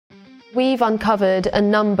We've uncovered a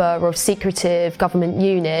number of secretive government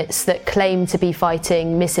units that claim to be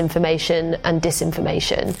fighting misinformation and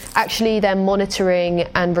disinformation. Actually, they're monitoring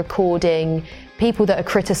and recording people that are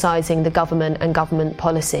criticising the government and government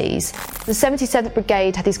policies. The 77th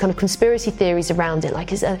Brigade had these kind of conspiracy theories around it,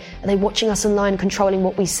 like are they watching us online, controlling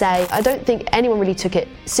what we say? I don't think anyone really took it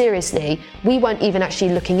seriously. We weren't even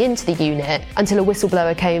actually looking into the unit until a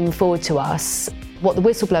whistleblower came forward to us. What the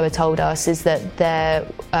whistleblower told us is that there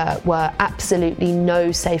were absolutely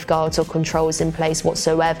no safeguards or controls in place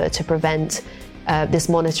whatsoever to prevent this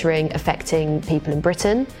monitoring affecting people in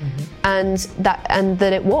Britain, and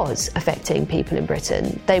that it was affecting people in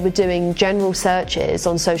Britain. They were doing general searches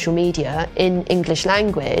on social media in English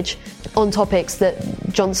language on topics that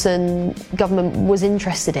Johnson government was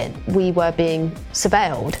interested in. We were being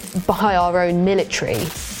surveilled by our own military.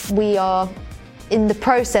 We are in the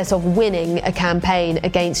process of winning a campaign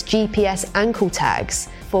against GPS ankle tags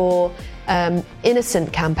for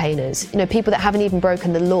innocent campaigners, people that haven't even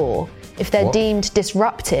broken the law. If they're deemed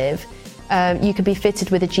disruptive, you could be fitted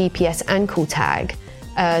with a GPS ankle tag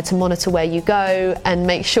to monitor where you go and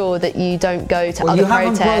make sure that you don't go to other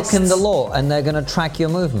protests. You haven't broken the law and they're going to track your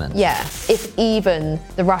movement. Yeah. If even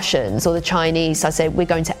the Russians or the Chinese, I say, we're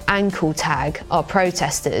going to ankle tag our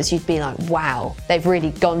protesters, you'd be like, wow, they've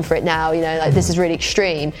really gone for it now, this is really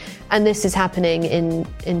extreme. And this is happening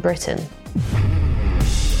in Britain.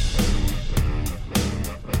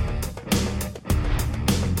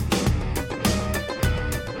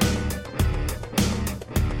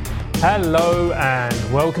 Hello and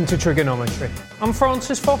welcome to Trigonometry. I'm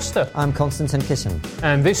Francis Foster. I'm Konstantin Kisin.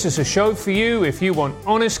 And this is a show for you if you want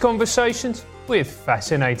honest conversations with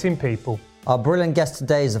fascinating people. Our brilliant guest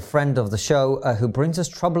today is a friend of the show who brings us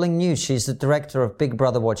troubling news. She's the director of Big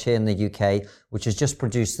Brother Watch here in the UK, which has just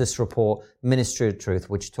produced this report, Ministry of Truth,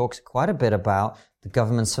 which talks quite a bit about the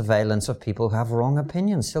government surveillance of people who have wrong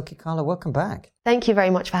opinions. Silkie Carlo, welcome back. Thank you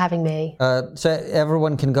very much for having me. So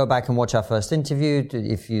everyone can go back and watch our first interview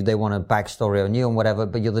if they want a backstory on you and whatever,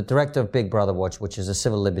 but you're the director of Big Brother Watch, which is a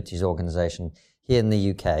civil liberties organisation here in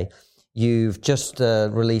the UK. You've just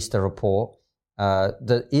released a report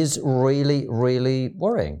that is really, really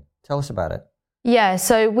worrying. Tell us about it. Yeah,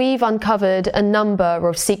 so we've uncovered a number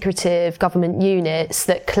of secretive government units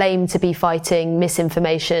that claim to be fighting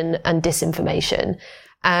misinformation and disinformation.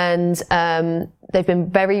 And they've been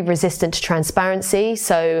very resistant to transparency.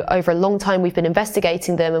 So over a long time, we've been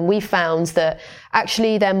investigating them, and we found that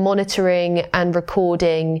actually they're monitoring and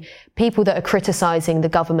recording people that are criticising the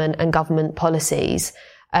government and government policies.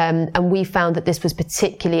 And we found that this was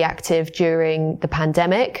particularly active during the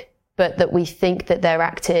pandemic, but that we think that they're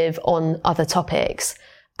active on other topics.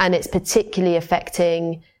 And it's particularly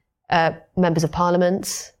affecting members of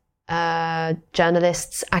parliament,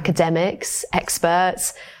 journalists, academics,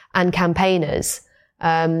 experts, and campaigners.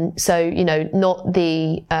 So, not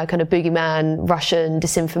the kind of boogeyman, Russian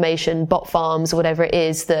disinformation, bot farms, or whatever it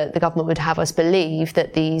is that the government would have us believe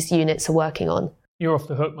that these units are working on. You're off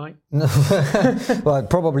the hook, mate. Well,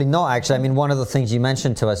 probably not, actually. I mean, one of the things you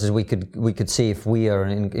mentioned to us is we could see if we are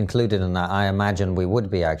included in that. I imagine we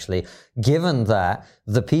would be, actually, given that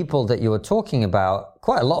the people that you were talking about,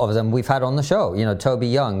 quite a lot of them we've had on the show. Toby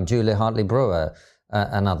Young, Julia Hartley-Brewer,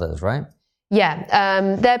 and others, right?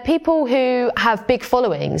 Yeah, they're people who have big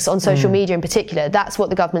followings on social media in particular. That's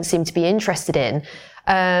what the government seem to be interested in.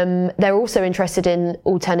 They're also interested in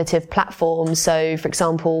alternative platforms. So, for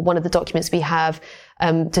example, one of the documents we have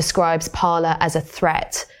describes Parler as a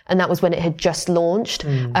threat, and that was when it had just launched.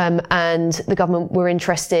 And the government were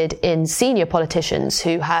interested in senior politicians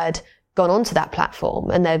who had gone onto that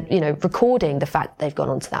platform, and they're, recording the fact that they've gone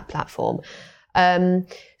onto that platform.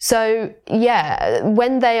 So, yeah,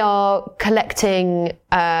 when they are collecting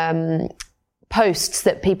posts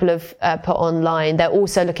that people have put online, they're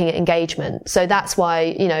also looking at engagement. So that's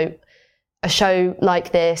why, a show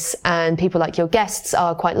like this and people like your guests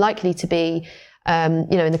are quite likely to be, in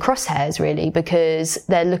the crosshairs, really, because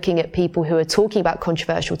they're looking at people who are talking about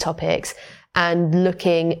controversial topics and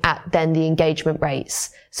looking at then the engagement rates.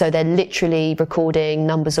 So they're literally recording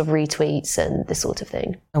numbers of retweets and this sort of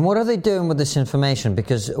thing. And what are they doing with this information?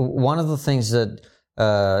 Because one of the things that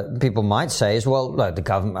people might say is, well, look, the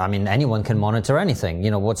government, anyone can monitor anything.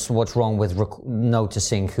 What's wrong with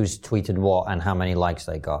noticing who's tweeted what and how many likes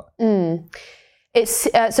they got? It's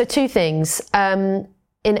so two things. In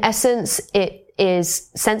essence, it is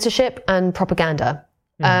censorship and propaganda.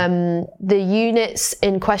 The units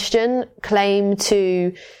in question claim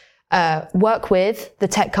to work with the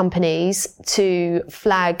tech companies to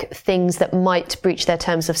flag things that might breach their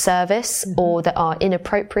terms of service or that are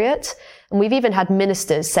inappropriate. And we've even had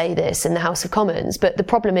ministers say this in the House of Commons. But the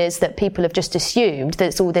problem is that people have just assumed that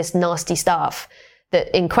it's all this nasty stuff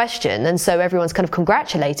that in question. And so everyone's kind of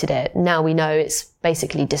congratulated it. Now we know it's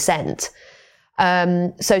basically dissent.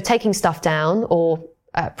 So taking stuff down or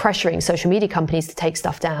pressuring social media companies to take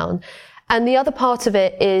stuff down. And the other part of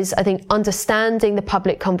it is, I think, understanding the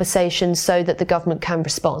public conversation so that the government can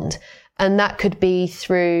respond. And that could be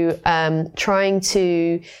through trying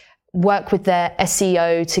to work with their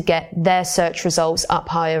SEO to get their search results up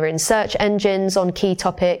higher in search engines on key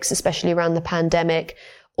topics, especially around the pandemic,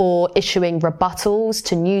 or issuing rebuttals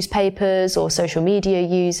to newspapers or social media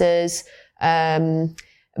users,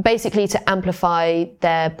 basically to amplify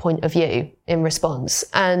their point of view in response.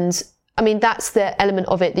 And I mean, that's the element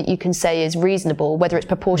of it that you can say is reasonable. Whether it's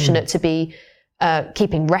proportionate to be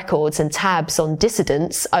keeping records and tabs on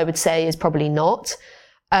dissidents, I would say is probably not.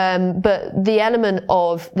 But the element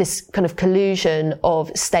of this kind of collusion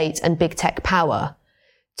of state and big tech power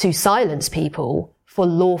to silence people for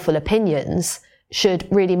lawful opinions should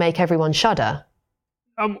really make everyone shudder.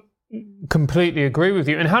 Completely agree with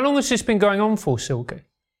you. And how long has this been going on for, Silke?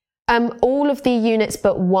 All of the units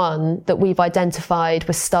but one that we've identified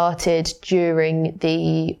were started during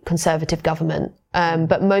the Conservative government.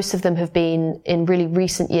 But most of them have been in really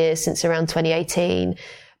recent years, since around 2018.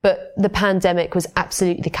 But the pandemic was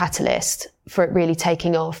absolutely the catalyst for it really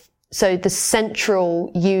taking off. So the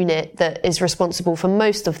central unit that is responsible for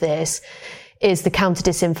most of this is the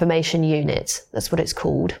Counter-Disinformation Unit. That's what it's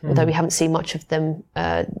called, although we haven't seen much of them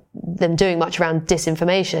doing much around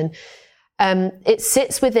disinformation. It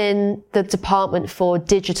sits within the Department for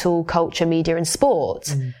Digital, Culture, Media and Sport.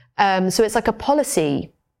 So it's like a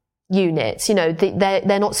policy unit. You know,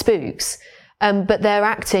 they're not spooks, but they're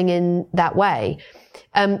acting in that way.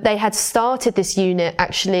 They had started this unit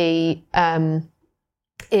actually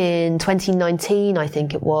in 2019, I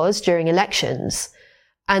think it was, during elections.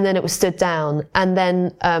 And then it was stood down. And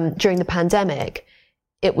then during the pandemic,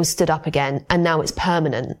 it was stood up again. And now it's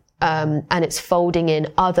permanent. And it's folding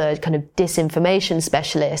in other kind of disinformation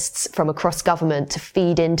specialists from across government to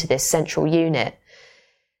feed into this central unit.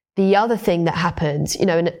 The other thing that happened, you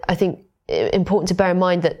know, and I think important to bear in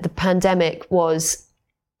mind that the pandemic was,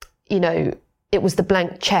 you know, it was the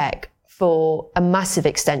blank check for a massive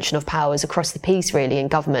extension of powers across the piece, really, in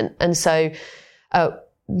government. And so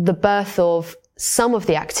the birth of some of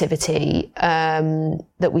the activity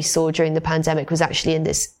that we saw during the pandemic was actually in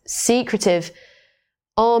this secretive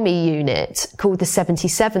army unit called the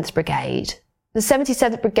 77th Brigade. The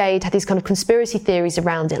 77th Brigade had these kind of conspiracy theories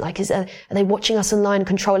around it, like, are they watching us online,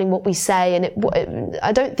 controlling what we say? And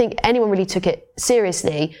I don't think anyone really took it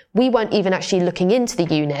seriously. We weren't even actually looking into the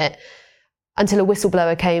unit until a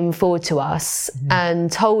whistleblower came forward to us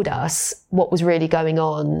and told us what was really going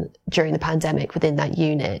on during the pandemic within that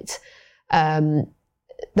unit.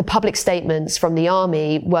 The public statements from the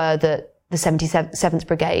army were that the 77th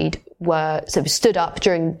Brigade were sort of stood up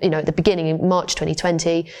during, you know, at the beginning in March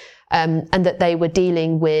 2020, and that they were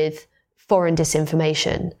dealing with foreign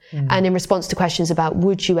disinformation. And in response to questions about,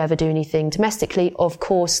 would you ever do anything domestically? Of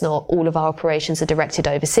course not. All of our operations are directed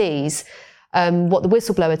overseas. What the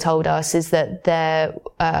whistleblower told us is that there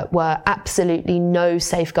were absolutely no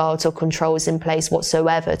safeguards or controls in place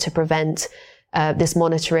whatsoever to prevent this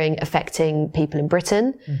monitoring affecting people in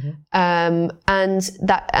Britain, and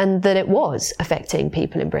that it was affecting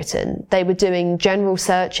people in Britain. They were doing general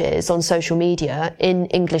searches on social media in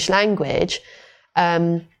English language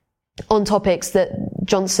on topics that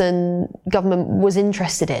Johnson government was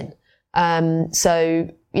interested in. So,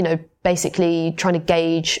 you know, basically trying to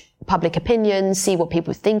gauge public opinion, see what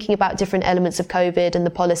people were thinking about different elements of COVID and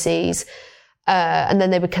the policies. And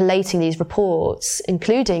then they were collating these reports,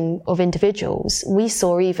 including of individuals. We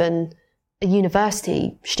saw even a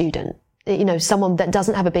university student, you know, someone that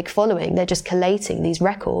doesn't have a big following. They're just collating these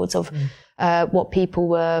records of what people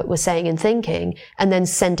were saying and thinking, and then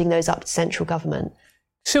sending those up to central government.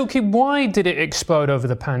 Silke, why did it explode over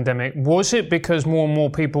the pandemic? Was it because more and more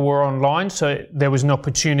people were online, so there was an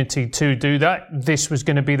opportunity to do that? This was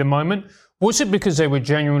going to be the moment? Was it because they were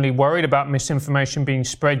genuinely worried about misinformation being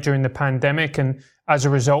spread during the pandemic and, as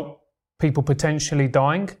a result, people potentially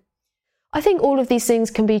dying? I think all of these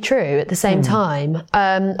things can be true at the same time.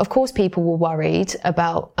 Of course, people were worried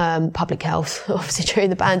about public health, obviously,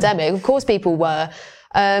 during the pandemic. Of course, people were.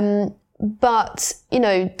 But, you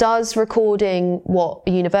know, does recording what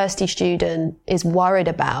a university student is worried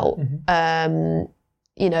about,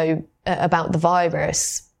 you know, about the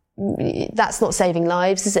virus, that's not saving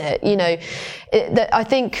lives, is it? You know, I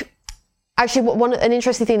think actually an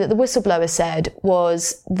interesting thing that the whistleblower said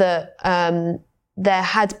was that there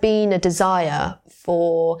had been a desire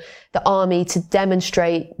for the army to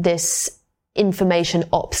demonstrate this information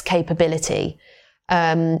ops capability.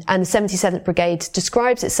 And the 77th Brigade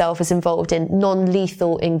describes itself as involved in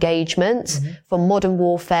non-lethal engagement for modern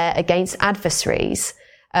warfare against adversaries.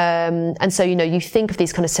 And so, you think of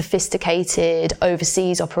these kind of sophisticated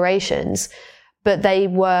overseas operations, but they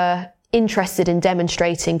were interested in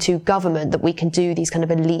demonstrating to government that we can do these kind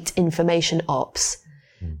of elite information ops.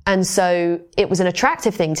 And so it was an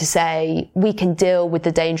attractive thing to say, we can deal with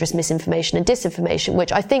the dangerous misinformation and disinformation,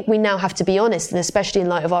 which I think we now have to be honest, and especially in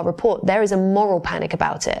light of our report, there is a moral panic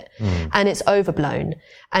about it and it's overblown.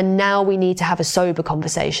 And now we need to have a sober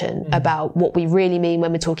conversation about what we really mean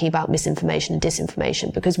when we're talking about misinformation and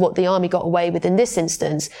disinformation, because what the army got away with in this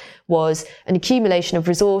instance was an accumulation of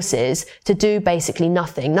resources to do basically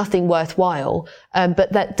nothing worthwhile.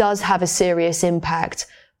 But that does have a serious impact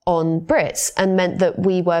on Brits and meant that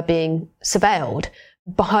we were being surveilled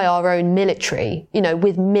by our own military,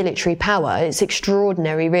 with military power. It's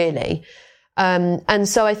extraordinary, really. And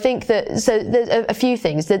so I think there's a few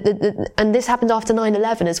things and this happened after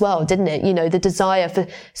 9/11 as well, didn't it? The desire for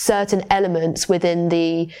certain elements within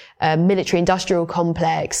the military industrial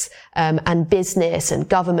complex, and business and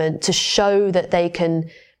government to show that they can,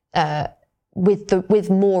 with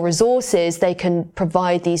more resources, they can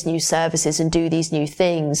provide these new services and do these new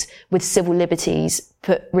things with civil liberties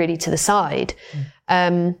put really to the side.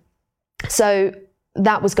 So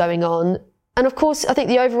that was going on. And of course, I think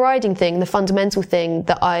the overriding thing, the fundamental thing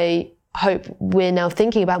that I hope we're now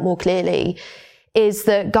thinking about more clearly is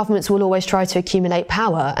that governments will always try to accumulate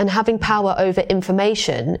power, and having power over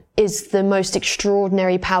information is the most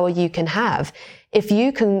extraordinary power you can have. If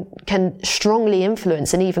you can strongly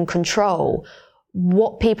influence and even control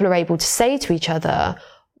what people are able to say to each other,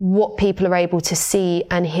 what people are able to see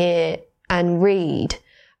and hear and read,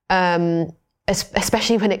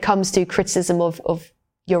 especially when it comes to criticism of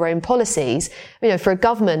your own policies, for a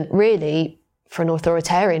government, really, for an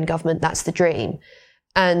authoritarian government, that's the dream.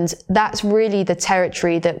 And that's really the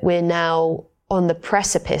territory that we're now on the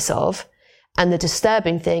precipice of. And the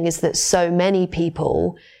disturbing thing is that so many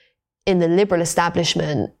people in the liberal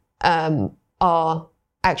establishment are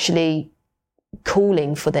actually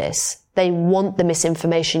calling for this. They want the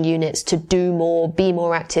misinformation units to do more, be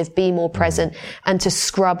more active, be more present, and to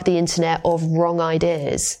scrub the internet of wrong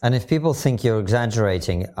ideas. And if people think you're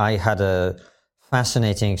exaggerating, I had a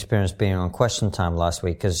fascinating experience being on Question Time last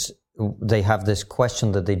week, because they have this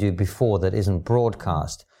question that they do before that isn't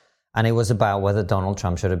broadcast. And it was about whether Donald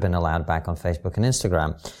Trump should have been allowed back on Facebook and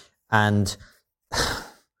Instagram. And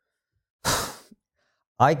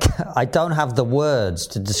I don't have the words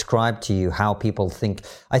to describe to you how people think.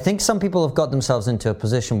 I think some people have got themselves into a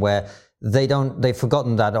position where they've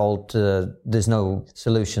forgotten that old, there's no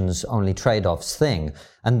solutions, only trade-offs thing.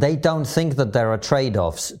 And they don't think that there are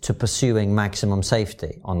trade-offs to pursuing maximum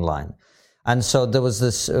safety online. And so there was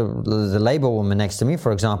this, the Labour woman next to me,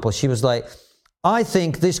 for example, she was like, I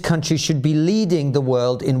think this country should be leading the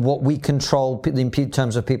world in what we control in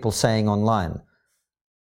terms of people saying online.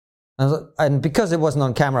 And because it wasn't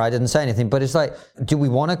on camera, I didn't say anything. But it's like, do we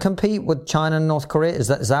want to compete with China and North Korea? Is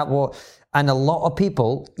that what? And a lot of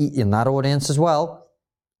people in that audience as well,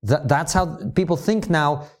 that's how people think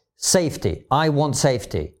now. Safety. I want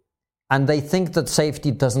safety. And they think that safety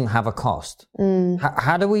doesn't have a cost.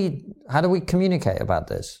 How do we communicate about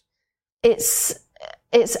this?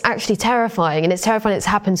 It's actually terrifying, and it's terrifying it's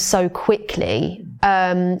happened so quickly.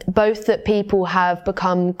 Both that people have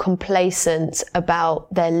become complacent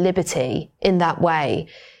about their liberty in that way.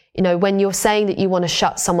 When you're saying that you want to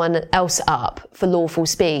shut someone else up for lawful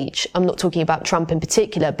speech, I'm not talking about Trump in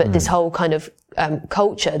particular, but this whole kind of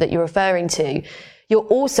culture that you're referring to, you're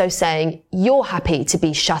also saying you're happy to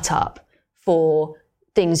be shut up for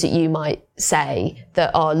things that you might say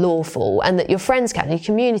that are lawful and that your friends can, your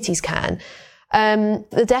communities can.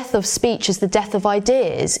 The death of speech is the death of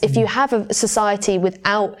ideas. If you have a society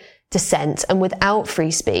without dissent and without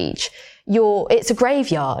free speech, it's a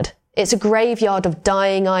graveyard. It's a graveyard of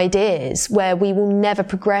dying ideas where we will never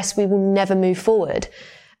progress, we will never move forward.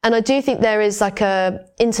 And I do think there is like a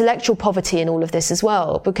intellectual poverty in all of this as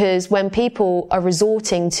well, because when people are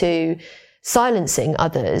resorting to silencing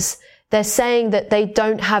others, they're saying that they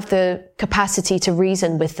don't have the capacity to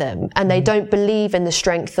reason with them, and they don't believe in the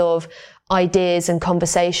strength of ideas and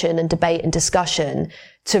conversation and debate and discussion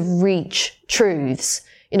to reach truths.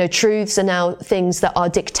 Truths are now things that are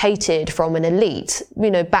dictated from an elite,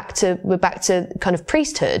 we're back to kind of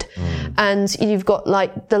priesthood. And you've got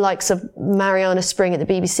like the likes of Mariana Spring at the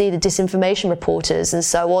BBC, the disinformation reporters and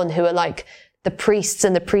so on, who are like the priests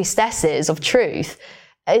and the priestesses of truth.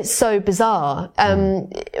 It's so bizarre,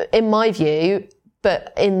 in my view,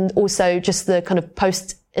 but in also just the kind of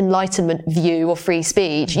post-Enlightenment view of free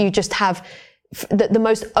speech. You just have the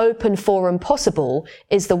most open forum possible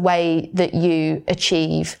is the way that you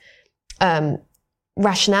achieve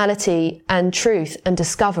rationality and truth and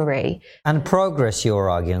discovery. And progress, you're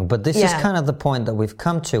arguing. But this is kind of the point that we've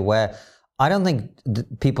come to, where I don't think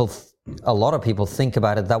a lot of people think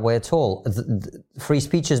about it that way at all. Free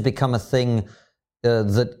speech has become a thing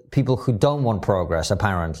that people who don't want progress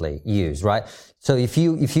apparently use, right? So if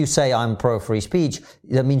you say I'm pro free speech,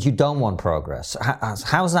 that means you don't want progress.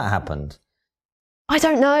 How's that happened? I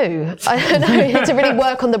don't know. You have to really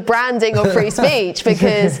work on the branding of free speech,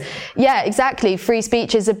 because, yeah, exactly. Free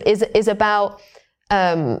speech is about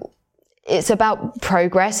it's about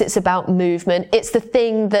progress. It's about movement. It's the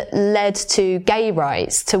thing that led to gay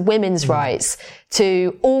rights, to women's rights,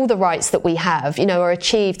 to all the rights that we have, are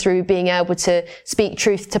achieved through being able to speak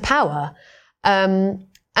truth to power.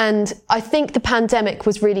 And I think the pandemic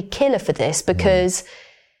was really killer for this, because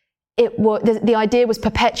the idea was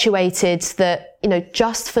perpetuated that,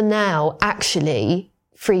 just for now, actually,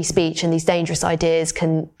 free speech and these dangerous ideas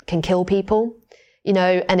can kill people,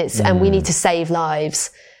 and we need to save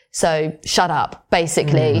lives. So shut up,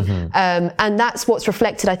 basically. And that's what's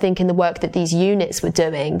reflected, I think, in the work that these units were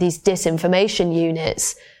doing, these disinformation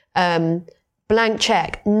units. Blank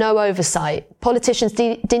check, no oversight. Politicians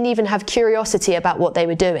didn't even have curiosity about what they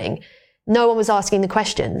were doing. No one was asking the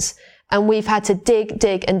questions. And we've had to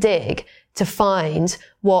dig and dig to find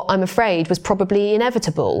what I'm afraid was probably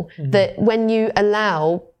inevitable. That when you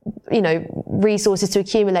allow, resources to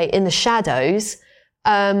accumulate in the shadows,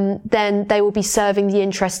 then they will be serving the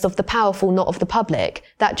interests of the powerful, not of the public.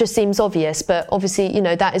 That just seems obvious, but obviously,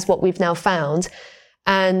 that is what we've now found.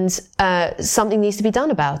 And something needs to be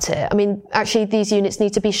done about it. I mean, actually, these units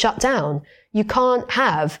need to be shut down. You can't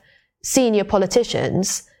have senior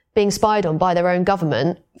politicians being spied on by their own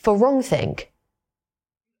government for wrongthink.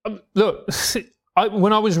 Look,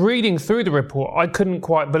 when I was reading through the report, I couldn't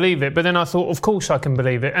quite believe it, but then I thought, of course I can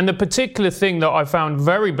believe it. And the particular thing that I found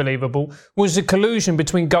very believable was the collusion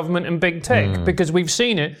between government and big tech, because we've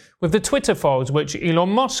seen it with the Twitter files, which Elon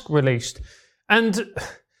Musk released. And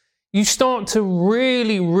you start to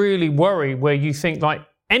really, really worry, where you think, like,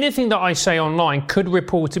 anything that I say online could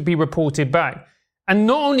be reported back. And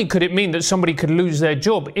not only could it mean that somebody could lose their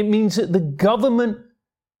job, it means that the government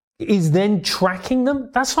is then tracking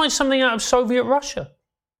them. That's like something out of Soviet Russia.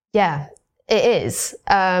 Yeah, it is.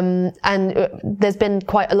 And there's been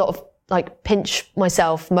quite a lot of pinch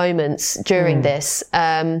myself moments during this.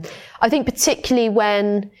 I think particularly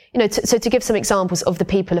when, so to give some examples of the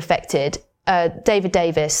people affected, David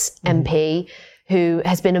Davis, MP, who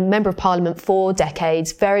has been a member of parliament for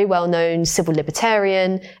decades, very well-known civil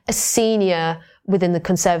libertarian, a senior within the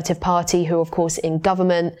Conservative Party, who, of course, in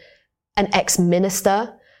government, an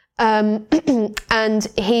ex-minister. And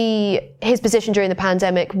his position during the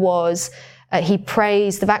pandemic was, he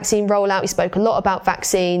praised the vaccine rollout. He spoke a lot about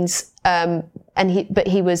vaccines, but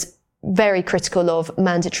he was very critical of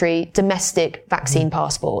mandatory domestic vaccine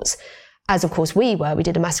passports, as of course we were. We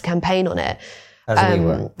did a massive campaign on it.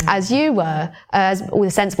 As you were, as all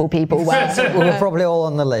the sensible people were. We were probably all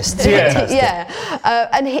on the list.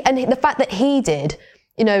 And the fact that he did,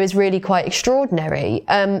 is really quite extraordinary.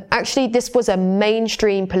 Actually, this was a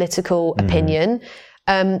mainstream political opinion.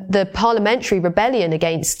 The parliamentary rebellion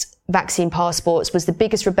against vaccine passports was the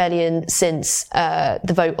biggest rebellion since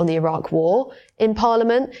the vote on the Iraq War in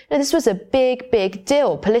Parliament. Now, this was a big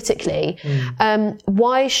deal politically.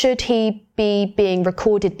 Why should he be being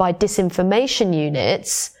recorded by disinformation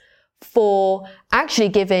units for actually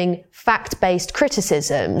giving fact-based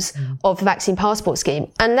criticisms of the vaccine passport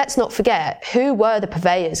scheme? And let's not forget, who were the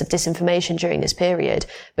purveyors of disinformation during this period?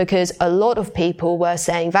 Because a lot of people were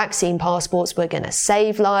saying vaccine passports were going to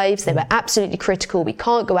save lives. They were absolutely critical. We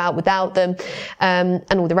can't go out without them,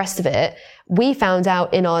 and all the rest of it. We found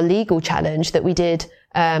out in our legal challenge that we did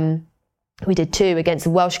two against the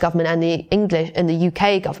Welsh government and the English and the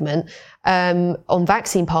UK government, on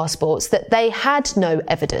vaccine passports, that they had no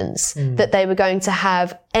evidence that they were going to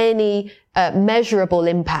have any measurable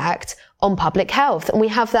impact on public health. And we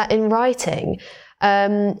have that in writing.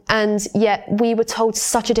 And yet we were told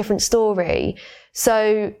such a different story.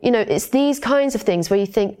 So, it's these kinds of things where you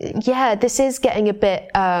think, yeah, this is getting a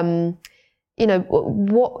bit,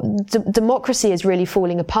 democracy is really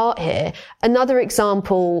falling apart here. Another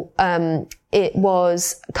example, it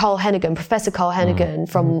was Professor Carl Hennigan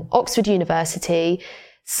from Oxford University,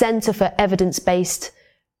 Centre for Evidence-Based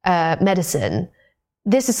Medicine.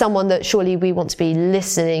 this is someone that surely we want to be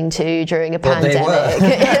listening to during a pandemic. They were.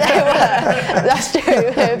 They were. That's true,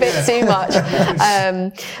 a bit too much.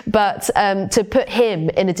 But to put him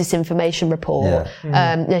in a disinformation report,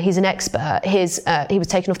 he's an expert. He was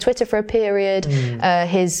taken off Twitter for a period.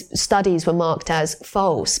 His studies were marked as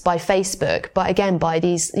false by Facebook, but again by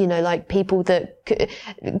these, like people that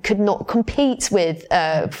could not compete with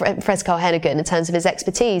Fred Carl-Heneghan in terms of his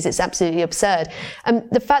expertise. It's absolutely absurd.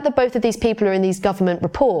 The fact that both of these people are in these government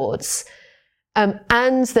reports,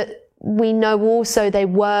 and that we know also they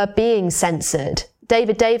were being censored.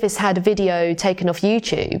 David Davis had a video taken off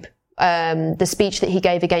YouTube. The speech that he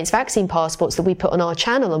gave against vaccine passports that we put on our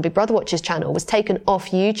channel, on Big Brother Watch's channel, was taken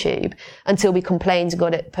off YouTube until we complained and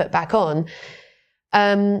got it put back on.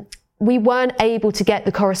 We weren't able to get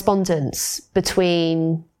the correspondence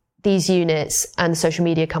between these units and the social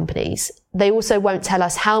media companies. They also won't tell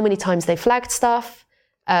us how many times they flagged stuff,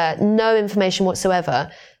 no information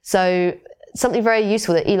whatsoever. So something very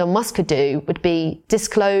useful that Elon Musk could do would be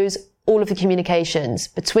disclose all of the communications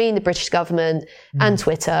between the British government and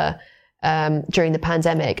Twitter during the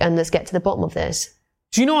pandemic, and let's get to the bottom of this.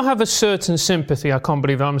 Do you not have a certain sympathy, I can't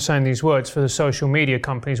believe I'm saying these words, for the social media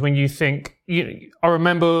companies when you think, I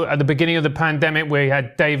remember at the beginning of the pandemic where you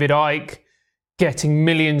had David Icke getting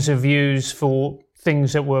millions of views for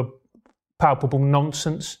things that were palpable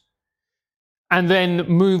nonsense. And then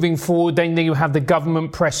moving forward, then you have the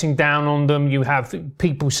government pressing down on them. You have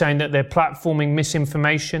people saying that they're platforming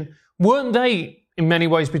misinformation. Weren't they, in many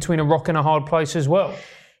ways, between a rock and a hard place as well?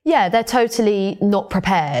 Yeah, they're totally not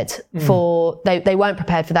prepared for, they weren't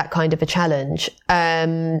prepared for that kind of a challenge.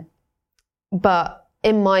 But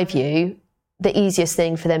in my view, the easiest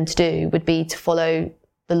thing for them to do would be to follow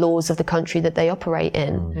the laws of the country that they operate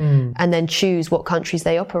in and then choose what countries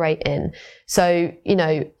they operate in. So,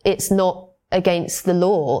 it's not against the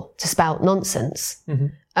law to spout nonsense.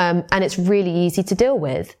 And it's really easy to deal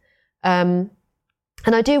with. And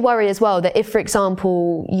I do worry as well that if, for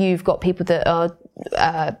example, you've got people that are,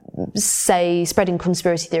 say, spreading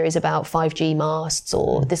conspiracy theories about 5G masts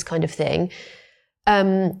or this kind of thing,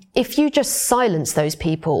 if you just silence those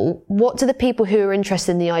people, what do the people who are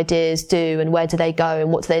interested in the ideas do, and where do they go,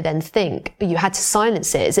 and what do they then think? But you had to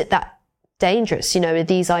silence it. Is it that dangerous, with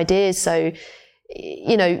these ideas? So,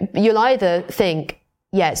 you'll either think,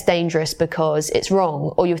 yeah, it's dangerous because it's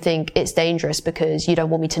wrong, or you think it's dangerous because you don't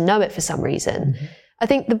want me to know it for some reason. I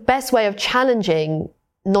think the best way of challenging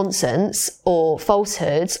nonsense or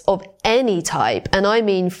falsehoods of any type, and I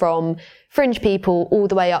mean from fringe people all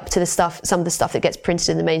the way up to some of the stuff that gets printed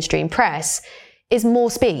in the mainstream press, is more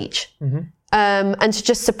speech. And to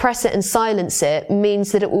just suppress it and silence it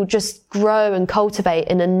means that it will just grow and cultivate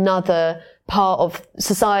in another part of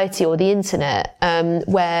society or the internet,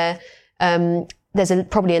 where there's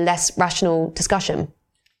probably a less rational discussion.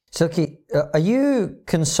 Silkie, are you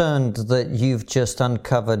concerned that you've just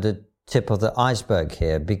uncovered the tip of the iceberg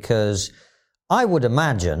here? Because I would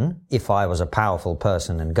imagine, if I was a powerful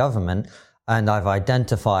person in government and I've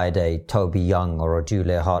identified a Toby Young or a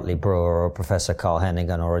Julia Hartley-Brewer or a Professor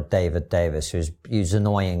Carl-Heneghan or a David Davis who's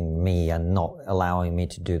annoying me and not allowing me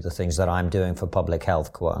to do the things that I'm doing for public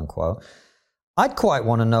health, quote unquote, I'd quite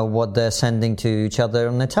want to know what they're sending to each other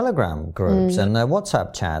in their Telegram groups and their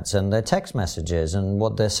WhatsApp chats and their text messages and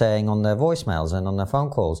what they're saying on their voicemails and on their phone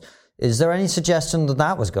calls. Is there any suggestion that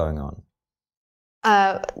that was going on?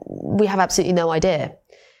 We have absolutely no idea.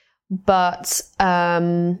 But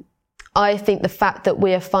I think the fact that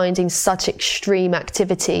we are finding such extreme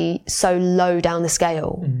activity so low down the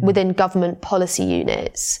scale within government policy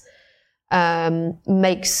units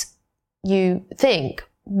makes you think,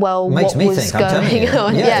 well, what was going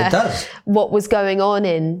on? Yeah, it does. What was going on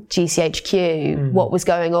in GCHQ? What was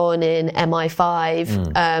going on in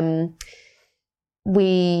MI5?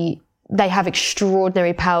 They have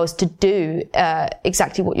extraordinary powers to do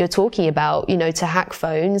exactly what you're talking about, to hack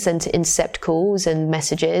phones and to intercept calls and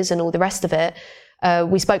messages and all the rest of it.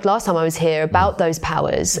 We spoke last time I was here about those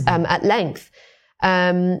powers at length.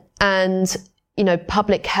 And,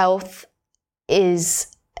 public health is,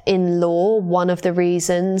 in law, one of the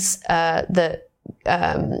reasons that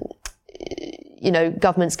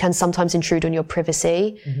governments can sometimes intrude on your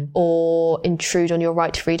privacy or intrude on your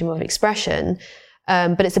right to freedom of expression.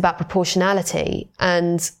 But it's about proportionality.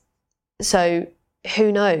 And so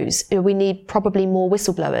who knows? We need probably more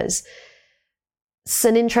whistleblowers. It's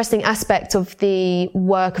an interesting aspect of the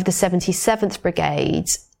work of the 77th Brigade,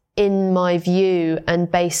 in my view, and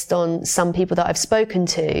based on some people that I've spoken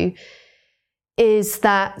to, is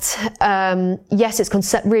that, yes,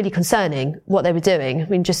 it's really concerning what they were doing. I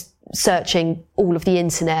mean, just searching all of the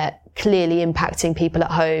internet clearly impacting people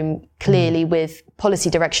at home, clearly with policy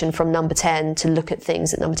direction from Number 10 to look at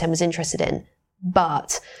things that Number 10 was interested in.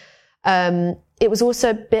 But it was also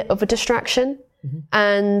a bit of a distraction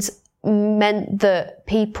and meant that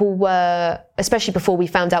people were, especially before we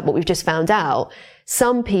found out what we've just found out,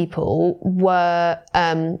 some people were,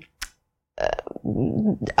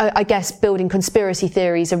 I guess, building conspiracy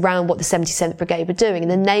theories around what the 77th Brigade were doing. And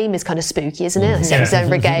the name is kind of spooky, isn't it? 77th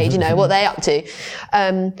Brigade, what they up to.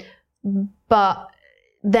 But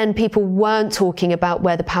then people weren't talking about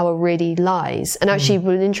where the power really lies. And actually,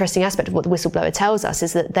 an interesting aspect of what the whistleblower tells us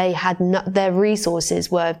is that they had their resources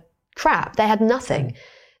were crap. They had nothing.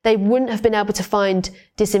 They wouldn't have been able to find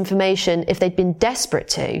disinformation if they'd been desperate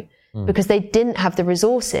to, because they didn't have the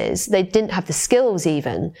resources. They didn't have the skills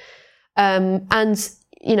even. And,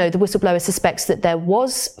 the whistleblower suspects that there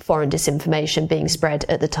was foreign disinformation being spread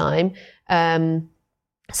at the time,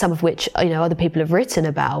 some of which, other people have written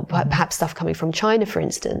about, perhaps stuff coming from China, for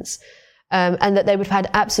instance, and that they would have had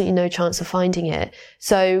absolutely no chance of finding it.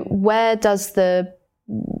 So where does the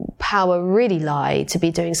power really lie to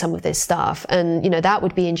be doing some of this stuff? And, that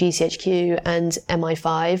would be in GCHQ and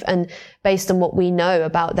MI5. And based on what we know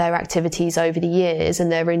about their activities over the years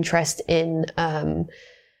and their interest in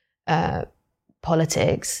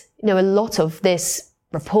politics, a lot of this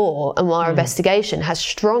report and our investigation has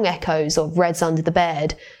strong echoes of Reds Under the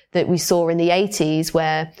Bed that we saw in the 80s,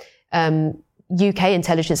 where UK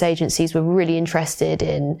intelligence agencies were really interested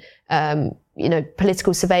in,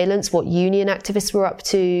 political surveillance, what union activists were up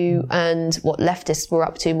to and what leftists were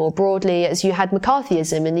up to more broadly, as you had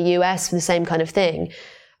McCarthyism in the US for the same kind of thing.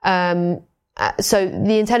 So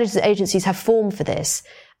the intelligence agencies have formed for this.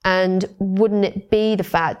 And wouldn't it be the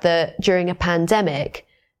fact that during a pandemic,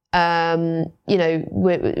 this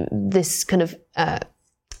kind of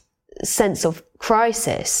sense of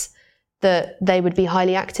crisis, that they would be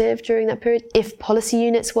highly active during that period if policy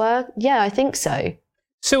units were? Yeah, I think so.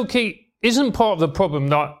 Silky, isn't part of the problem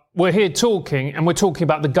that we're here talking and we're talking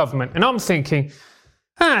about the government? And I'm thinking,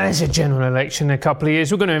 there's a general election in a couple of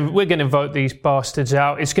years. We're going to vote these bastards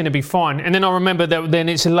out. It's going to be fine. And then I remember that then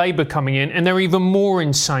it's Labour coming in and they're even more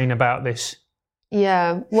insane about this.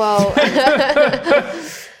 Yeah, well,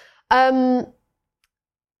 the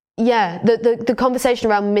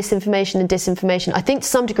conversation around misinformation and disinformation, I think to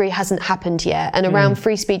some degree hasn't happened yet. And around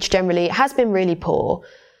free speech generally, it has been really poor.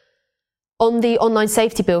 On the online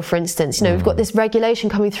safety bill, for instance, we've got this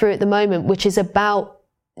regulation coming through at the moment, which is about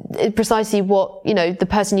precisely what, the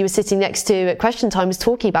person you were sitting next to at Question Time was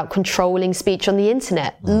talking about, controlling speech on the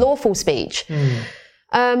internet, lawful speech.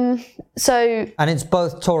 And it's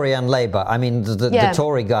both Tory and Labour. I mean, the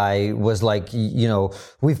Tory guy was like,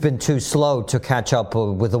 we've been too slow to catch up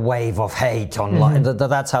with a wave of hate online.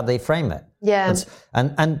 That's how they frame it. Yeah.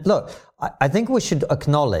 And look, I think we should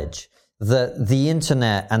acknowledge that the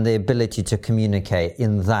internet and the ability to communicate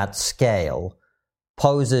in that scale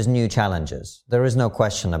poses new challenges. There is no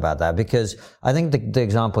question about that, because I think the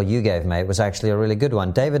example you gave, mate, was actually a really good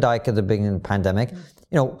one. David Icke at the beginning of the pandemic,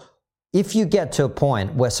 if you get to a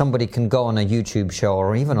point where somebody can go on a YouTube show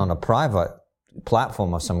or even on a private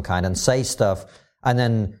platform of some kind and say stuff, and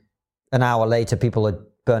then an hour later people are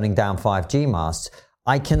burning down 5G masts,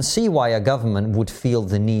 I can see why a government would feel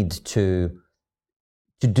the need to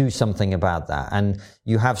do something about that. And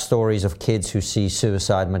you have stories of kids who see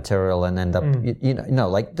suicide material and end up,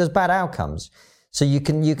 there's bad outcomes. So you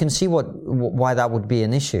can see why that would be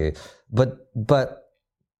an issue. But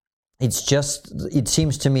it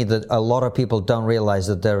seems to me that a lot of people don't realize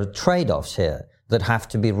that there are trade-offs here that have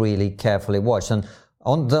to be really carefully watched. And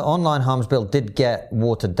the online harms bill did get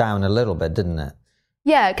watered down a little bit, didn't it?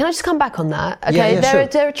 Yeah. Can I just come back on that? Okay. Sure.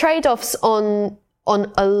 There are trade-offs on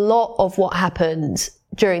a lot of what happened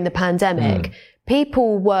during the pandemic.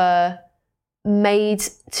 People were made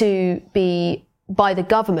to be, by the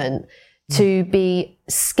government, to be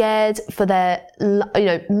scared for their,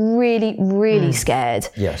 really, really scared.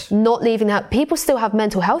 Yes. Not leaving the house. People still have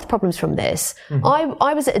mental health problems from this.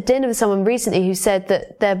 I was at a dinner with someone recently who said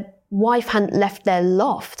that their wife hadn't left their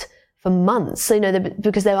loft for months,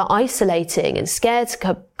 because they were isolating and scared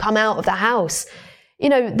to come out of the house.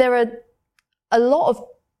 There are a lot of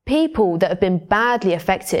people that have been badly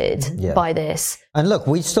affected by this. And look,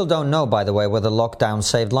 we still don't know, by the way, whether lockdown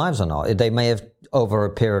saved lives or not. They may have, over a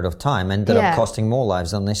period of time, ended up costing more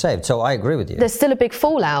lives than they saved. So I agree with you. There's still a big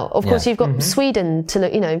fallout. Of course, you've got Sweden to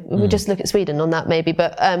look, we just look at Sweden on that maybe.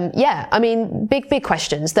 But big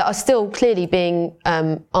questions that are still clearly being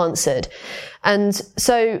answered. And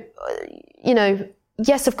so,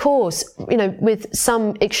 yes, of course, with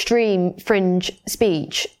some extreme fringe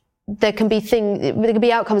speech, there can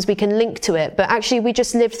be outcomes we can link to it, but actually we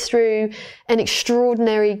just lived through an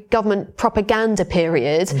extraordinary government propaganda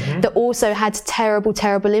period that also had terrible,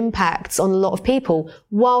 terrible impacts on a lot of people,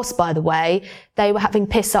 whilst, by the way, they were having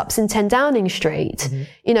piss-ups in 10 Downing Street.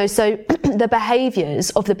 You know, so the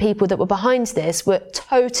behaviours of the people that were behind this were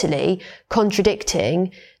totally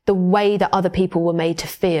contradicting the way that other people were made to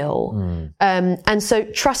feel. And so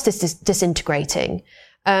trust is disintegrating.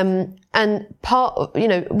 And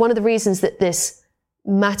one of the reasons that this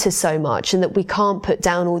matters so much and that we can't put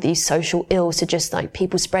down all these social ills to just like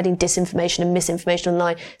people spreading disinformation and misinformation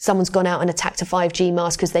online. Someone's gone out and attacked a 5G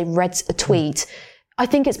mast because they read a tweet. I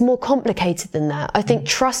think it's more complicated than that. I think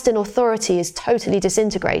trust in authority is totally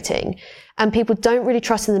disintegrating, and people don't really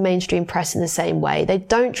trust in the mainstream press in the same way. They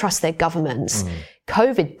don't trust their governments.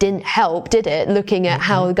 COVID didn't help, did it? Looking at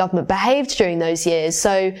how the government behaved during those years.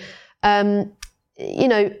 So, you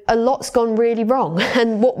know, a lot's gone really wrong.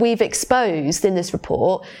 And what we've exposed in this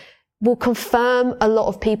report will confirm a lot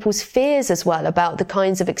of people's fears as well about the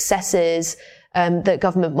kinds of excesses that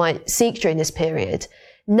government might seek during this period.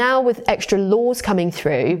 Now with extra laws coming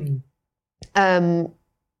through,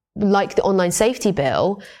 like the online safety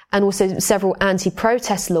bill and also several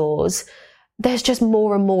anti-protest laws, there's just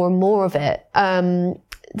more and more and more of it.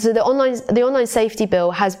 So the online safety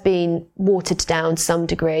bill has been watered down to some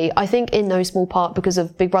degree. I think in no small part because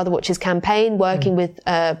of Big Brother Watch's campaign, working with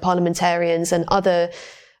parliamentarians and other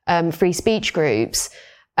free speech groups.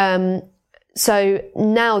 So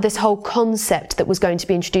now this whole concept that was going to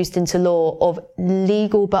be introduced into law of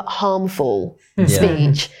legal but harmful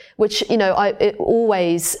speech, which, you know, it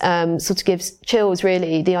always sort of gives chills,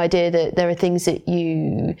 really, the idea that there are things that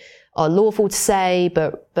you are lawful to say,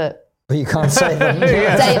 but you can't say them.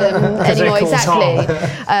 Say them anymore,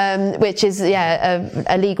 exactly. Which is,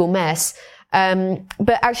 a legal mess.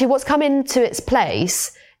 But actually what's come into its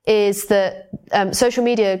place is that social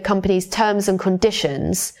media companies' terms and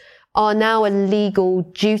conditions are now a legal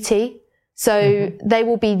duty. So they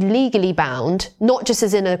will be legally bound, not just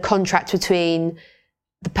as in a contract between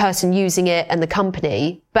the person using it and the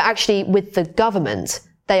company, but actually with the government,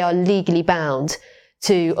 they are legally bound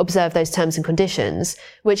to observe those terms and conditions,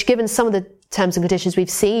 which, given some of the terms and conditions we've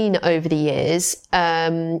seen over the years,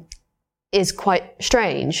 is quite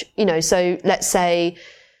strange. You know, so let's say,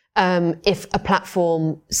 if a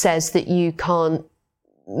platform says that you can't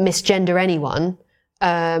misgender anyone,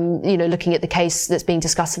 you know, looking at the case that's being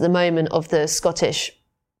discussed at the moment of the Scottish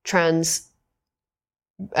trans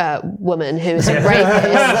woman who is a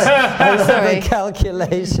rapist. I'm sorry. The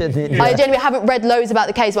calculation. I genuinely haven't read loads about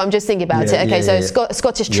the case, but I'm just thinking about it. Okay,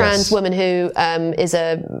 Scottish trans woman who is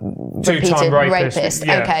a repeated rapist.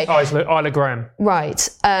 Yeah. Okay, Isla Graham. Right.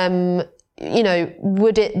 You know,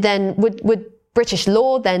 would it then would British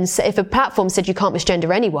law then say, if a platform said you can't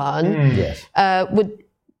misgender anyone,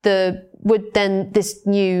 would then this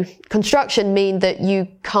new construction mean that you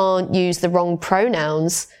can't use the wrong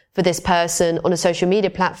pronouns for this person on a social media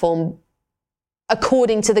platform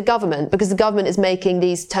according to the government, because the government is making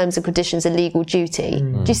these terms and conditions a legal duty?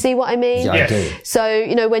 Do you see what I mean? Yeah, I do. So,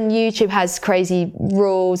 you know, when YouTube has crazy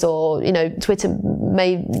rules, or, you know, Twitter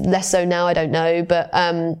may less so now, I don't know, but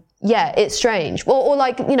yeah, it's strange. Or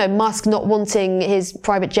like, you know, Musk not wanting his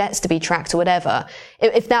private jets to be tracked or whatever.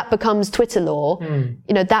 If that becomes Twitter law,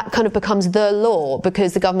 you know, that kind of becomes the law,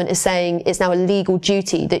 because the government is saying it's now a legal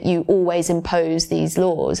duty that you always impose these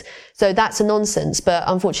laws. So that's a nonsense, but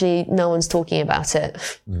unfortunately no one's talking about it.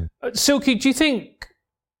 Silky, do you think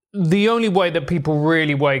the only way that people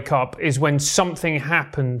really wake up is when something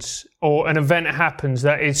happens or an event happens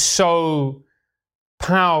that is so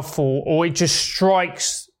powerful, or it just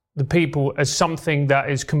strikes the people as something that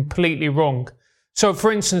is completely wrong? So,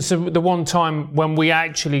 for instance, the one time when we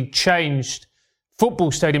actually changed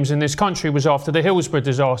football stadiums in this country was after the Hillsborough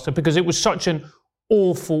disaster, because it was such an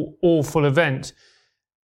awful, awful event.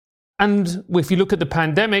 And if you look at the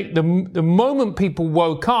pandemic, the moment people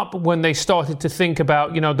woke up, when they started to think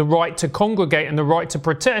about, you know, the right to congregate and the right to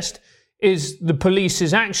protest, is the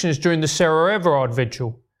police's actions during the Sarah Everard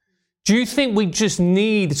vigil. Do you think we just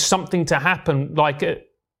need something to happen, like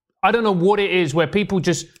I don't know what it is, where people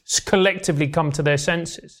just collectively come to their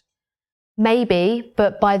senses? Maybe,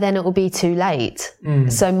 but by then it will be too late.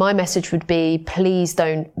 So my message would be, please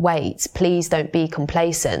don't wait. Please don't be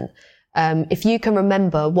complacent. If you can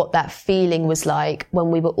remember what that feeling was like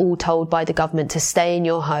when we were all told by the government to stay in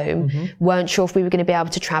your home, weren't sure if we were going to be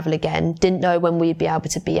able to travel again, didn't know when we'd be able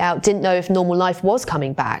to be out, didn't know if normal life was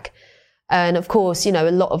coming back. And of course, you know,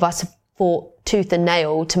 a lot of us have fought tooth and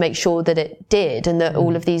nail to make sure that it did and that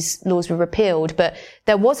all of these laws were repealed. But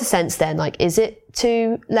there was a sense then, like, is it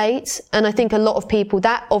too late? And I think a lot of people,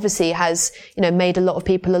 that obviously has, made a lot of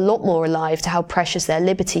people a lot more alive to how precious their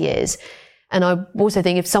liberty is. And I also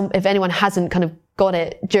think if anyone hasn't kind of got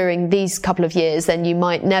it during these couple of years, then you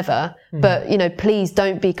might never. But, please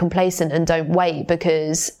don't be complacent and don't wait,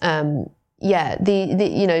 because,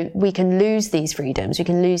 we can lose these freedoms, we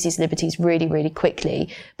can lose these liberties really, really quickly.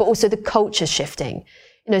 But also the culture's shifting.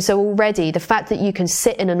 So already the fact that you can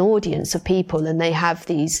sit in an audience of people and they have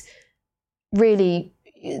these really,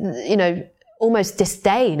 almost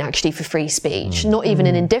disdain actually for free speech, not even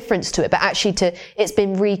an indifference to it, but actually it's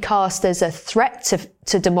been recast as a threat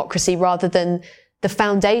to democracy rather than the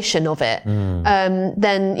foundation of it.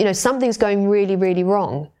 Then, something's going really, really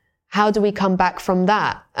wrong. How do we come back from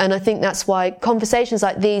that? And I think that's why conversations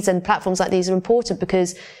like these and platforms like these are important,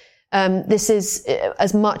 because this is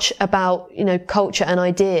as much about, culture and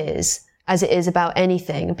ideas as it is about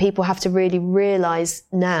anything. And people have to really realize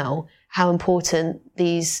now how important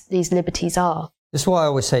these liberties are. This is what I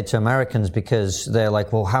always say to Americans, because they're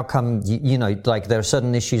like, well, how come, like there are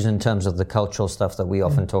certain issues in terms of the cultural stuff that we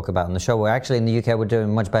often talk about in the show, where actually in the UK we're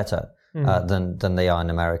doing much better than they are in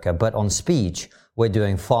America. But on speech, we're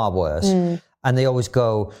doing far worse. And they always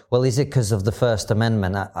go, well, is it because of the First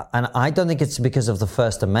Amendment? And I don't think it's because of the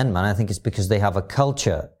First Amendment. I think it's because they have a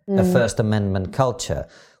culture, a First Amendment culture,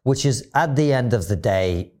 which is at the end of the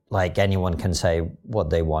day, like anyone can say what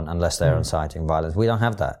they want unless they're inciting violence. We don't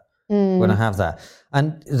have that. We don't have that.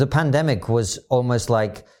 And the pandemic was almost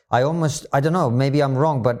like, I don't know, maybe I'm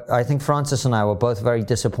wrong, but I think Francis and I were both very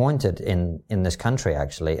disappointed in this country,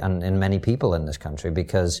 actually, and in many people in this country,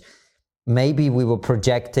 because maybe we were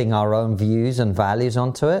projecting our own views and values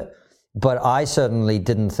onto it. But I certainly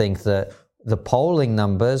didn't think that the polling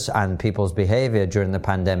numbers and people's behavior during the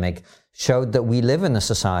pandemic showed that we live in a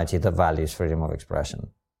society that values freedom of expression.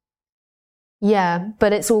 Yeah,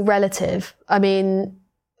 but it's all relative. I mean,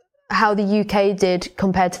 how the UK did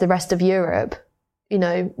compared to the rest of Europe,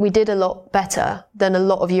 we did a lot better than a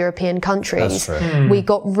lot of European countries. That's true. We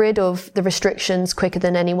got rid of the restrictions quicker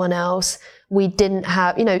than anyone else. We didn't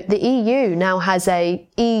have, the EU now has a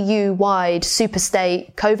EU-wide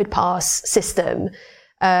superstate COVID pass system.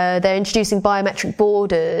 They're introducing biometric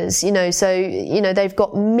borders, so, they've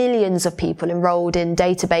got millions of people enrolled in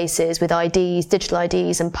databases with IDs, digital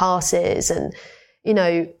IDs and passes. And,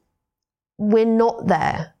 we're not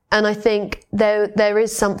there. And I think there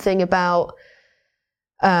is something about,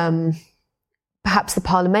 perhaps the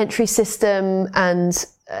parliamentary system and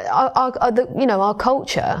our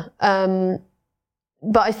culture.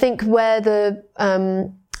 But I think where the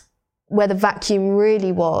vacuum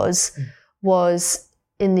really was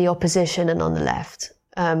in the opposition and on the left.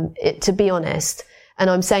 To be honest, and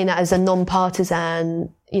I'm saying that as a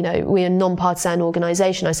non-partisan, we're a non-partisan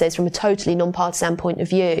organisation. I say it's from a totally non-partisan point of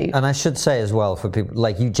view. And I should say as well, for people,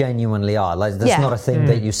 like, you genuinely are. Like, that's not a thing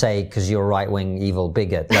that you say because you're a right-wing evil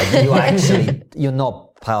bigot. Like, you actually, you're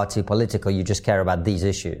not party political. You just care about these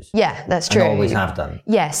issues. Yeah, that's true. And always have done.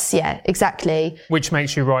 Yes, yeah, exactly. Which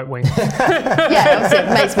makes you right-wing. Yeah, obviously it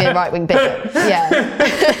makes me a right-wing bigot. Yeah.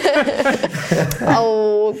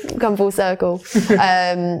 Oh, come full circle.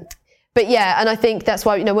 But yeah, and I think that's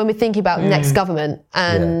why, when we're thinking about next government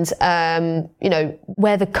and,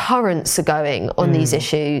 where the currents are going on these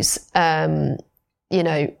issues, it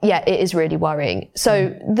is really worrying.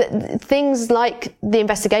 So things like the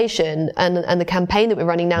investigation and the campaign that we're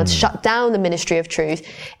running now to shut down the Ministry of Truth,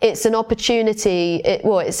 it's an opportunity,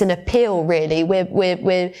 it's an appeal really.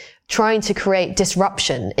 We're trying to create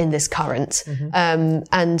disruption in this current,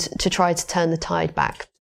 and to try to turn the tide back.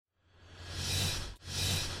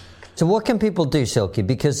 So what can people do, Silky?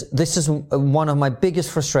 Because this is one of my biggest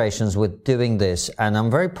frustrations with doing this, and I'm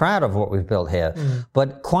very proud of what we've built here.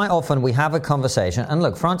 But quite often we have a conversation, and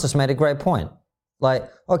look, Francis made a great point. Like,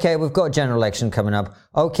 okay, we've got a general election coming up.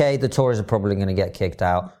 Okay, the Tories are probably going to get kicked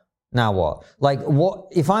out. Now what? Like, what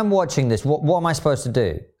if I'm watching this? What am I supposed to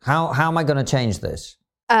do? How am I going to change this?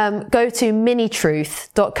 Go to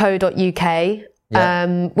minitruth.co.uk.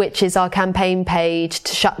 Which is our campaign page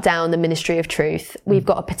to shut down the Ministry of Truth. We've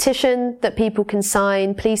got a petition that people can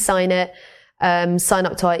sign. Please sign it. Sign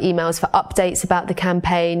up to our emails for updates about the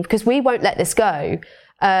campaign, because we won't let this go.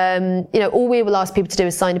 All we will ask people to do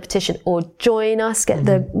is sign a petition or join us, get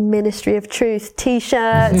the Ministry of Truth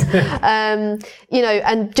t-shirt, and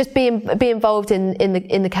just be involved in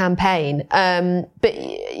the campaign. But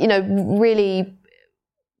really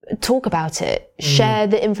talk about it, share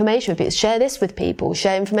the information with people, share this with people,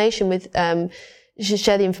 share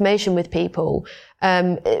the information with people.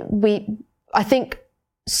 I think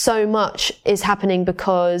so much is happening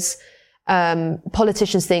because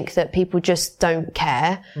politicians think that people just don't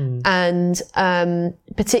care. And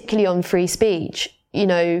particularly on free speech, you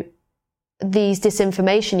know, these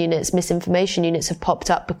disinformation units, misinformation units have popped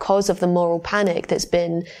up because of the moral panic that's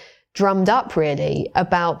been drummed up really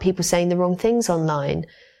about people saying the wrong things online.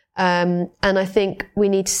 And I think we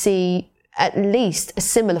need to see at least a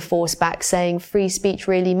similar force back saying free speech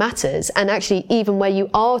really matters. And actually, even where you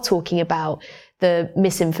are talking about the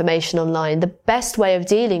misinformation online, the best way of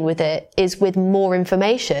dealing with it is with more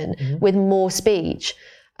information, with more speech.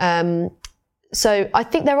 So I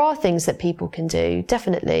think there are things that people can do,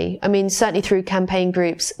 definitely. I mean, certainly through campaign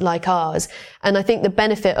groups like ours. And I think the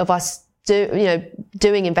benefit of us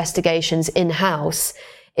doing investigations in-house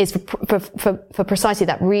is for precisely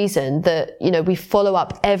that reason, that, you know, we follow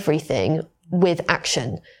up everything with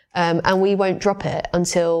action. And we won't drop it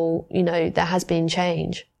until, you know, there has been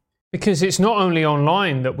change. Because it's not only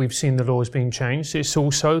online that we've seen the laws being changed, it's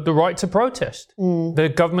also the right to protest.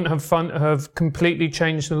 The government have completely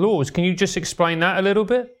changed the laws. Can you just explain that a little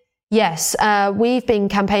bit? Yes, we've been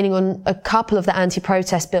campaigning on a couple of the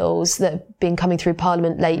anti-protest bills that have been coming through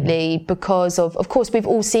Parliament lately because of course, we've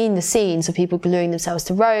all seen the scenes of people gluing themselves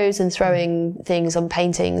to roads and throwing things on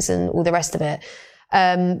paintings and all the rest of it.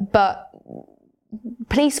 But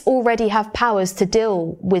police already have powers to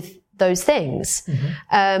deal with those things.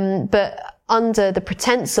 But under the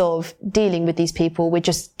pretense of dealing with these people, we're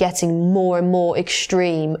just getting more and more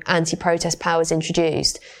extreme anti-protest powers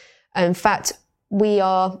introduced. In fact, we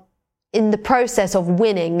are in the process of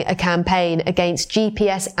winning a campaign against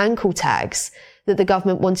GPS ankle tags that the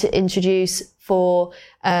government want to introduce for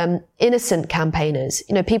innocent campaigners,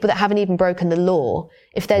 you know, people that haven't even broken the law.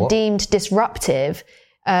 If they're deemed disruptive,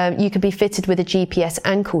 you could be fitted with a GPS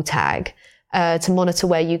ankle tag to monitor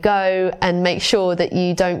where you go and make sure that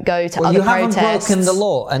you don't go to other protests. You haven't broken the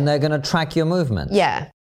law and they're going to track your movements. Yeah.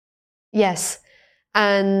 Yes.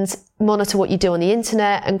 And monitor what you do on the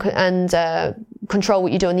internet and control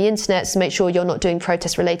what you do on the internet to make sure you're not doing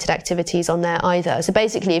protest-related activities on there either. So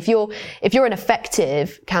basically, if you're an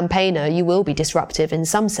effective campaigner, you will be disruptive in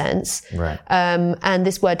some sense. Right. And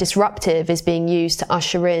this word disruptive is being used to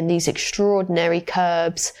usher in these extraordinary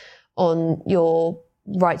curbs on your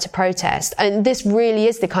right to protest. And this really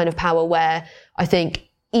is the kind of power where I think,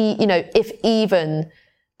 you know, if even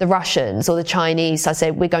the Russians or the Chinese, I say,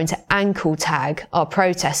 we're going to ankle tag our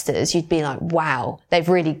protesters, you'd be like, wow, they've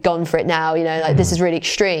really gone for it now. You know, like this is really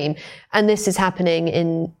extreme. And this is happening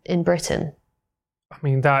in Britain. I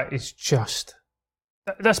mean, that is just,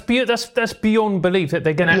 that's beyond belief that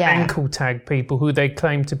they're going to ankle tag people who they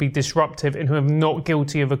claim to be disruptive and who are not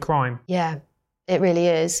guilty of a crime. Yeah, it really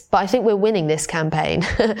is. But I think we're winning this campaign.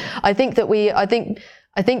 I think that we are.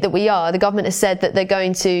 The government has said that they're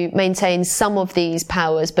going to maintain some of these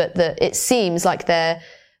powers, but that it seems like they're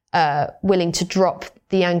willing to drop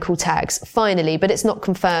the ankle tags finally, but it's not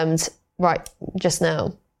confirmed right just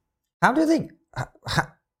now. How do they?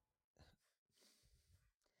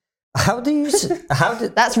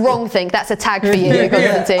 That's wrong thing. That's a tag for you,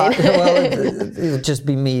 Konstantin. Well, it would just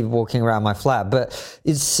be me walking around my flat, but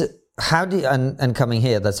it's. How do you, and coming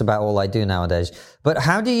here, that's about all I do nowadays. But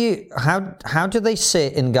how do they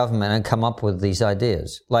sit in government and come up with these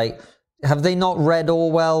ideas? Like, have they not read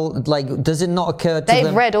Orwell? Like, does it not occur to them?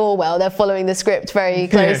 They've read Orwell. They're following the script very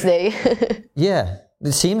closely. Yeah,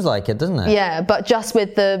 it seems like it, doesn't it? Yeah, but just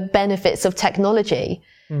with the benefits of technology.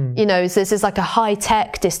 You know, so this is like a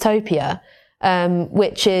high-tech dystopia.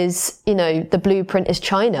 Which is, you know, the blueprint is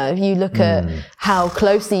China. You look at how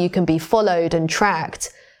closely you can be followed and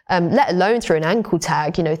tracked. Let alone through an ankle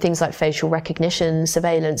tag, you know, things like facial recognition,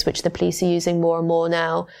 surveillance, which the police are using more and more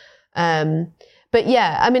now. But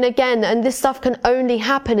yeah, I mean, again, and this stuff can only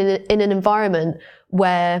happen in an environment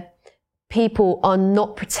where people are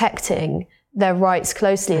not protecting their rights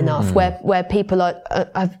closely enough, where people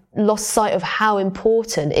have lost sight of how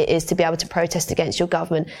important it is to be able to protest against your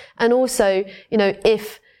government. And also, you know,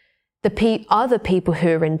 if the other people who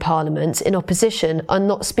are in Parliament, in opposition, are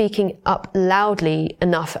not speaking up loudly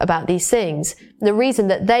enough about these things. The reason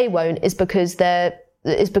that they won't is because the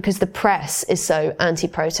press is so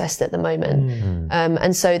anti-protest at the moment.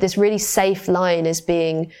 And so this really safe line is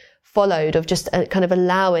being followed of just kind of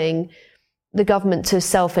allowing the government to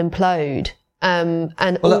self-implode. I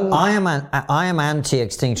am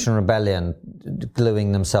anti-Extinction Rebellion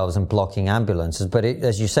gluing themselves and blocking ambulances, but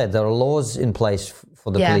as you said, there are laws in place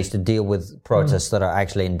for the police to deal with protests that are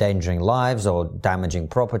actually endangering lives or damaging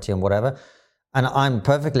property and whatever. And I'm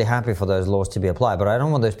perfectly happy for those laws to be applied, but I don't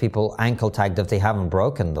want those people ankle tagged if they haven't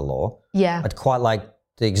broken the law. Yeah. I'd quite like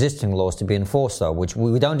the existing laws to be enforced though, which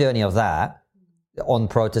we don't do any of that. on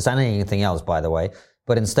protests and anything else, by the way.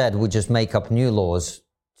 But instead, we just make up new laws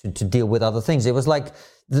to deal with other things. It was like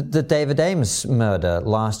the David Ames murder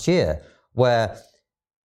last year, where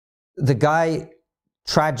the guy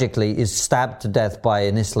tragically is stabbed to death by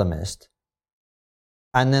an Islamist.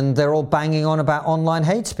 And then they're all banging on about online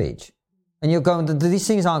hate speech. And you're going, these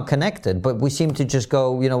things aren't connected, but we seem to just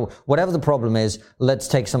go, whatever the problem is, let's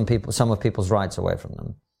take some of people's rights away from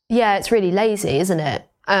them. Yeah, it's really lazy, isn't it?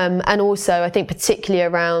 And also, I think particularly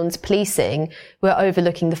around policing, we're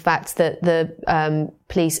overlooking the fact that the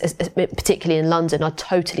police, particularly in London, are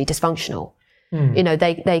totally dysfunctional.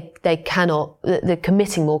 They cannot, they're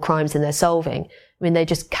committing more crimes than they're solving. I mean, they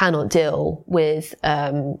just cannot deal with,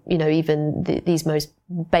 even these most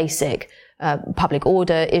basic public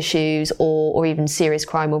order issues or even serious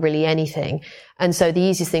crime or really anything. And so the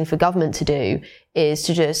easiest thing for government to do is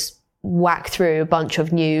to just whack through a bunch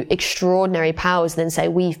of new extraordinary powers and then say,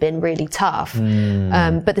 we've been really tough.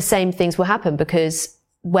 But the same things will happen because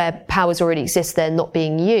where powers already exist, they're not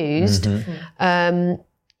being used. And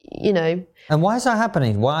why is that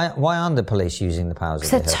happening? Why aren't the police using the powers?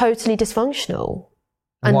 Because they're totally dysfunctional.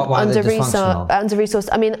 And why are they dysfunctional? Under-resourced.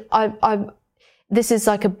 I mean, this is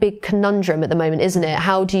like a big conundrum at the moment, isn't it?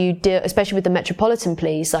 How do you deal, especially with the Metropolitan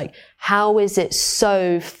Police, like how is it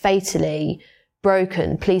so fatally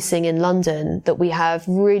broken, policing in London, that we have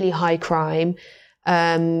really high crime,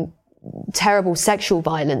 terrible sexual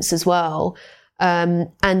violence as well,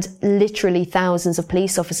 and literally thousands of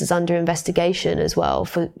police officers under investigation as well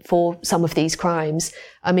for some of these crimes.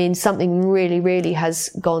 I mean, something really, really has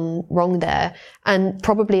gone wrong there, and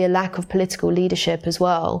probably a lack of political leadership as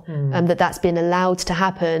well, that's been allowed to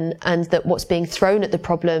happen, and that what's being thrown at the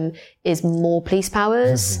problem is more police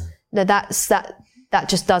powers. Now that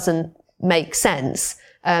just doesn't make sense.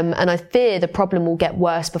 And I fear the problem will get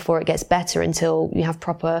worse before it gets better until you have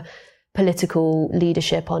proper political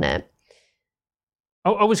leadership on it.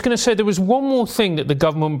 I was going to say there was one more thing that the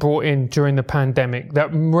government brought in during the pandemic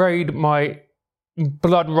that made my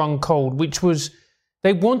blood run cold, which was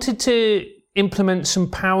they wanted to implement some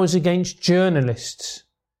powers against journalists.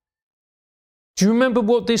 Do you remember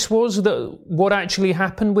what this was, what actually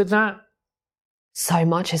happened with that? So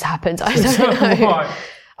much has happened. I don't know. Right.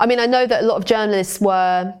 I mean, I know that a lot of journalists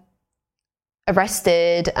were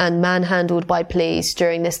arrested and manhandled by police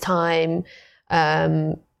during this time.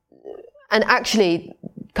 And actually,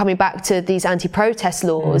 coming back to these anti-protest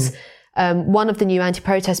laws, one of the new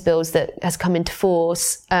anti-protest bills that has come into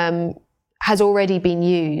force has already been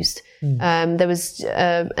used. There was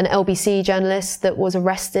an LBC journalist that was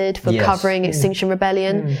arrested for covering Extinction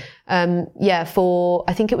Rebellion, for,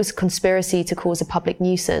 I think it was conspiracy to cause a public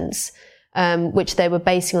nuisance, which they were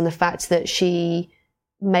basing on the fact that she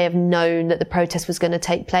may have known that the protest was going to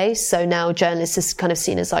take place. So now journalists are kind of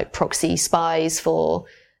seen as like proxy spies for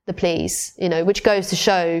the police, which goes to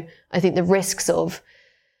show, I think, the risks of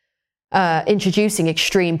introducing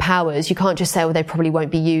extreme powers. You can't just say, well, they probably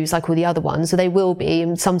won't be used like all the other ones. So they will be,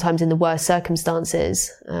 and sometimes in the worst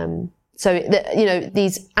circumstances.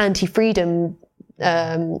 These anti-freedom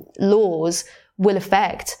laws will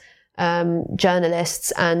affect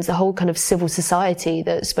journalists and the whole kind of civil society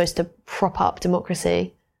that's supposed to prop up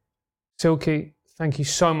democracy. Silky, thank you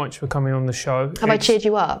so much for coming on the show. Have I cheered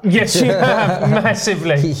you up? Yes, you have,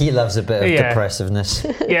 massively. He loves a bit of depressiveness.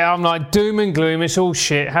 Yeah, I'm like, doom and gloom, it's all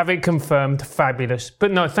shit. Have it confirmed, fabulous. But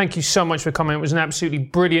no, thank you so much for coming. It was an absolutely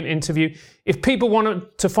brilliant interview. If people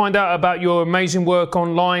wanted to find out about your amazing work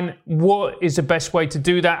online, what is the best way to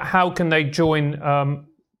do that? How can they join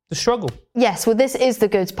the struggle? Yes, well, this is the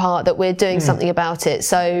good part, that we're doing something about it.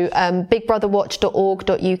 So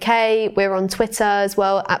bigbrotherwatch.org.uk. We're on Twitter as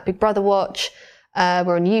well, at Big Brother Watch.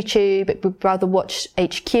 We're on YouTube at Big Brother Watch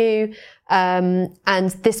HQ.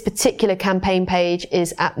 And this particular campaign page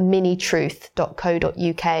is at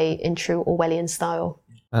minitruth.co.uk in true Orwellian style.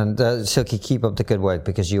 And Silky, keep up the good work,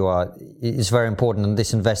 because it's very important. And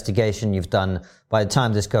this investigation you've done, by the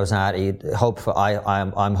time this goes out,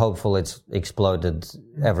 I'm hopeful it's exploded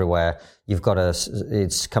everywhere.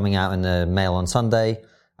 It's coming out in the Mail on Sunday,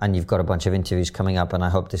 and you've got a bunch of interviews coming up, and I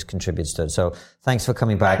hope this contributes to it. So thanks for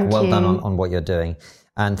coming back. Well done on what you're doing.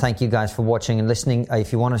 And thank you guys for watching and listening.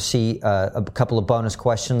 If you want to see a couple of bonus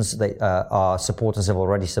questions that our supporters have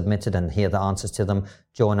already submitted and hear the answers to them,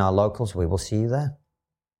 join our locals. We will see you there.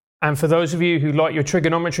 And for those of you who like your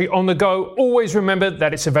trigonometry on the go, always remember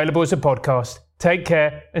that it's available as a podcast. Take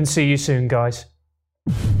care and see you soon, guys.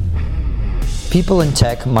 People in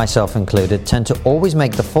tech, myself included, tend to always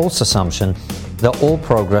make the false assumption that all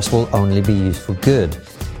progress will only be used for good.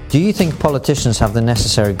 Do you think politicians have the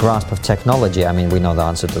necessary grasp of technology? I mean, we know the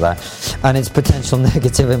answer to that. And its potential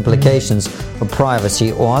negative implications for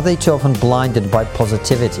privacy, or are they too often blinded by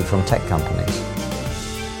positivity from tech companies?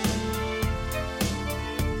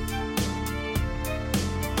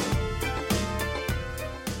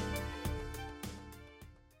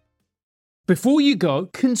 Before you go,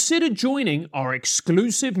 consider joining our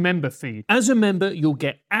exclusive member feed. As a member, you'll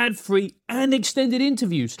get ad-free and extended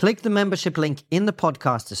interviews. Click the membership link in the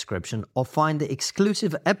podcast description or find the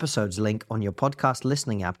exclusive episodes link on your podcast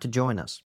listening app to join us.